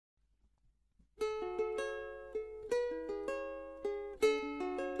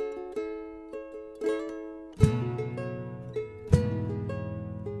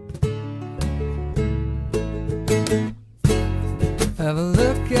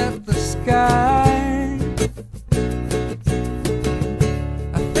at the sky.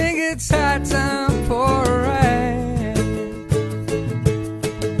 I think it's high time for a ride.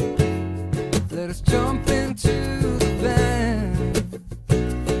 Let us jump into the van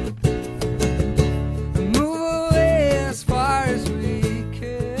and move away as far as we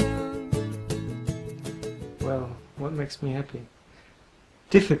can. Well, what makes me happy?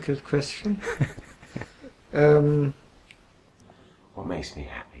 Difficult question. What makes me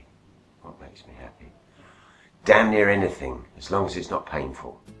happy? What makes me happy? Damn near anything, as long as it's not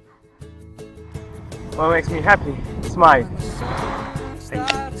painful. What makes me happy? Smile.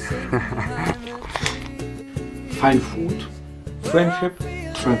 Fine food, Friendship.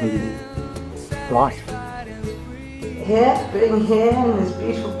 traveling, life. Here, being here in this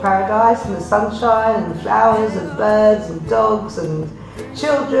beautiful paradise and the sunshine and flowers and birds and dogs and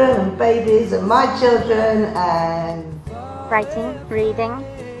children and babies and my children and Writing, reading,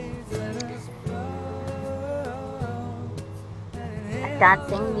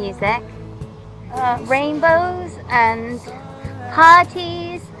 dancing, music, rainbows and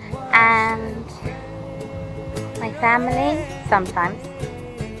parties and my family sometimes.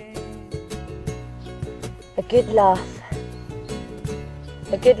 A good laugh.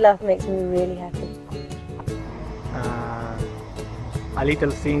 A good laugh makes me really happy. A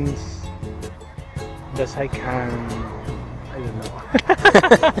little things that I can, I don't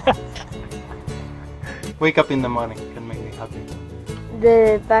know. Wake up in the morning can make me happy.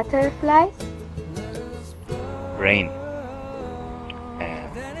 The butterflies, Rain.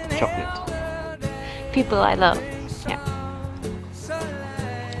 Chocolate. People I love. Yeah.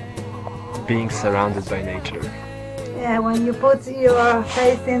 Being surrounded by nature. yeah, when you put your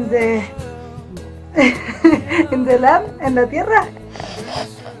face in the in the land, en la tierra.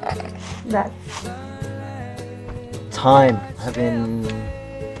 That's Time, having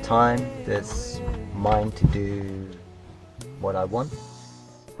time that's mine to do what I want.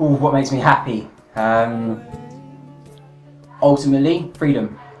 Ooh, what makes me happy? Ultimately,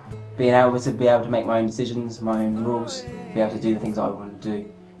 freedom. Being able to make my own decisions, my own rules, be able to do the things that I want to do,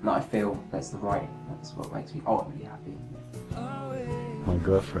 and that I feel that's what makes me ultimately happy. My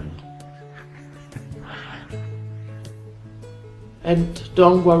girlfriend. And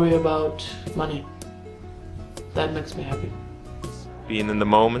don't worry about money. That makes me happy. Being in the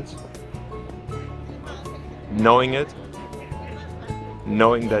moment, knowing it,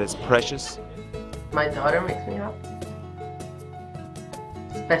 knowing that it's precious. My daughter makes me happy.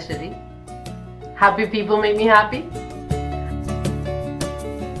 Especially. Happy people make me happy.